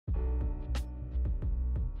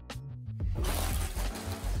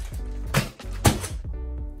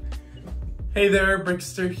Hey there,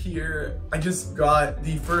 Brickster here. I just got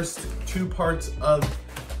the first 2 parts of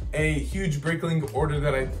a huge Bricklink order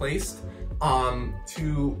that I placed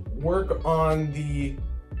to work on the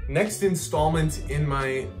next installment in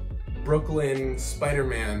my Brooklyn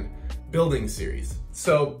Spider-Man building series.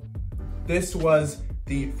 So this was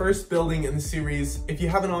the first building in the series. If you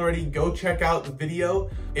haven't already, go check out the video.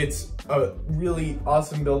 It's a really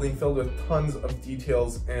awesome building filled with tons of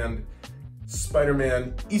details and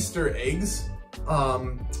Spider-Man Easter eggs.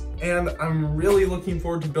 And I'm really looking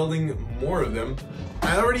forward to building more of them.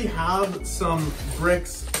 I already have some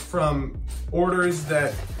bricks from orders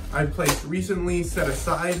that I placed recently set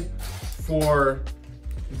aside for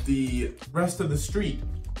the rest of the street.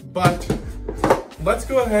 But let's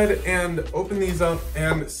go ahead and open these up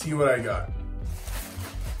and see what I got.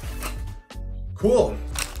 Cool.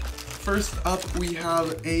 First up, we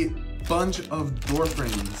have a bunch of door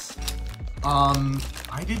frames.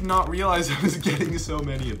 I did not realize I was getting so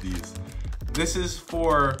many of these. This is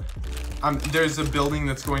for, there's a building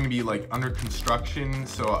that's going to be like under construction,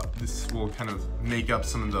 so this will kind of make up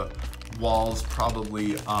some of the walls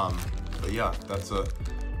probably, but yeah, that's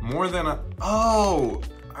more than oh,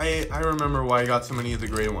 I remember why I got so many of the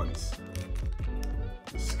gray ones.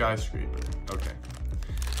 The skyscraper, okay.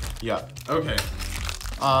 Yeah, okay.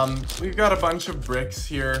 We've got a bunch of bricks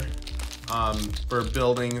here, for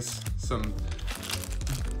buildings, some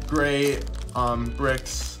gray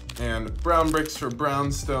bricks and brown bricks for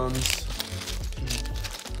brownstones.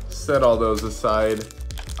 Set all those aside.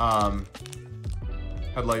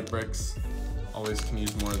 Headlight bricks, always can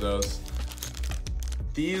use more of those.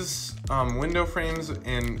 These window frames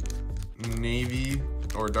in navy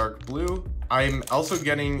or dark blue. I'm also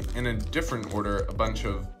getting in a different order a bunch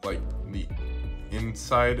of like the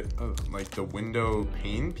inside of like the window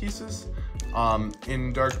pane pieces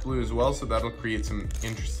in dark blue as well, so that'll create some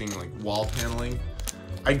interesting like wall paneling.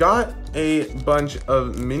 I got a bunch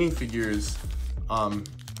of minifigures,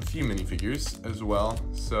 a few minifigures as well.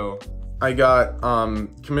 So I got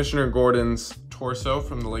Commissioner Gordon's torso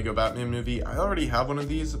from the Lego Batman movie. I already have one of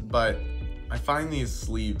these, but I find these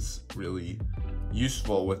sleeves really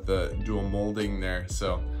useful with the dual molding there,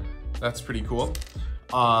 so that's pretty cool.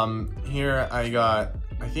 Here I got,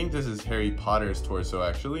 I think this is Harry Potter's torso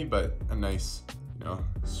actually, but a nice, you know,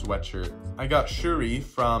 sweatshirt. I got Shuri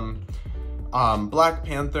from Black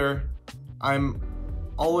Panther. I'm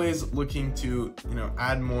always looking to, you know,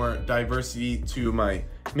 add more diversity to my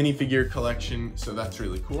minifigure collection, so that's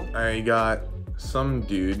really cool. I got some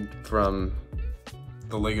dude from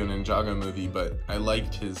the Lego Ninjago movie, but I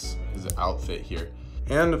liked his outfit here.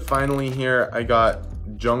 And finally here I got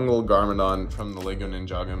Jungle Garmadon from the Lego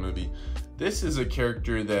Ninjago movie. This is a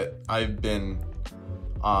character that I've been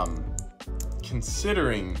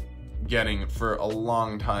considering getting for a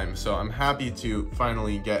long time, so I'm happy to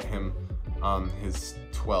finally get him his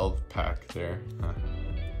 12 pack there.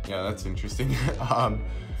 Yeah, that's interesting.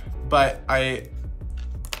 But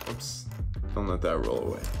oops, don't let that roll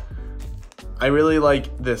away. I really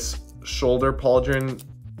like this shoulder pauldron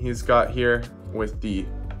he's got here with the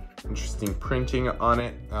interesting printing on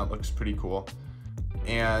it. That looks pretty cool.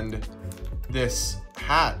 And this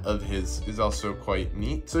hat of his is also quite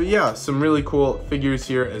neat. So yeah, some really cool figures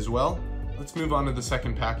here as well. Let's move on to the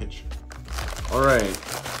second package. All right,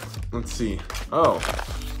 let's see. Oh,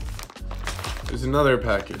 there's another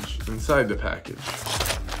package inside the package.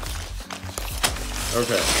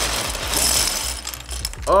 Okay.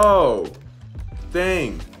 Oh,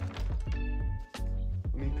 dang.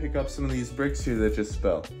 Let me pick up some of these bricks here that just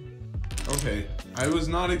fell. Okay, I was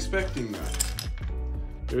not expecting that.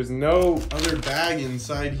 There's no other bag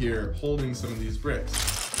inside here holding some of these bricks.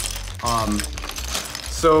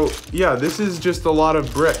 So yeah, this is just a lot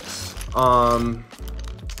of bricks. Oh,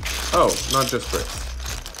 not just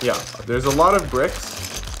bricks. Yeah, there's a lot of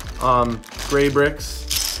bricks, gray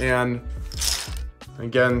bricks, and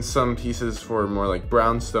again, some pieces for more like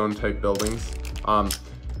brownstone type buildings.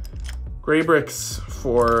 Gray bricks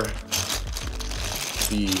for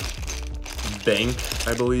the bank,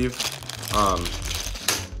 I believe.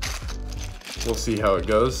 We'll see how it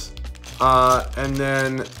goes. And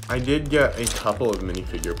then I did get a couple of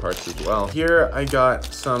minifigure parts as well. Here I got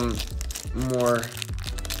some more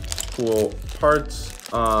cool parts.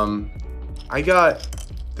 I got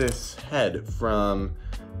this head from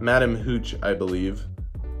Madame Hooch, I believe.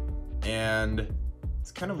 And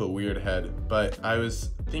it's kind of a weird head, but I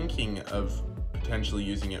was thinking of potentially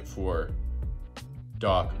using it for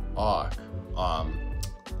Doc Ock,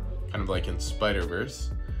 kind of like in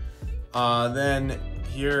Spider-Verse. Then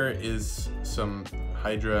here is some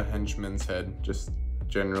Hydra henchman's head, just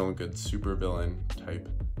general good supervillain type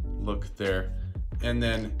look there. And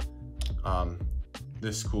then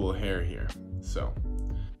this cool hair here. So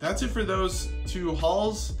that's it for those 2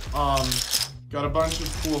 hauls. Got a bunch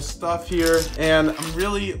of cool stuff here, and I'm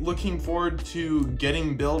really looking forward to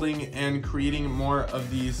getting building and creating more of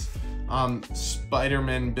these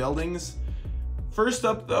Spider-Man buildings. First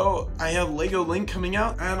up though, I have Lego Link coming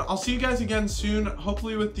out, and I'll see you guys again soon,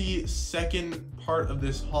 hopefully with the second part of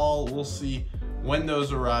this haul. We'll see when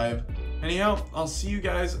those arrive. Anyhow, I'll see you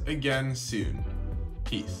guys again soon.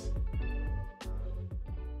 Peace.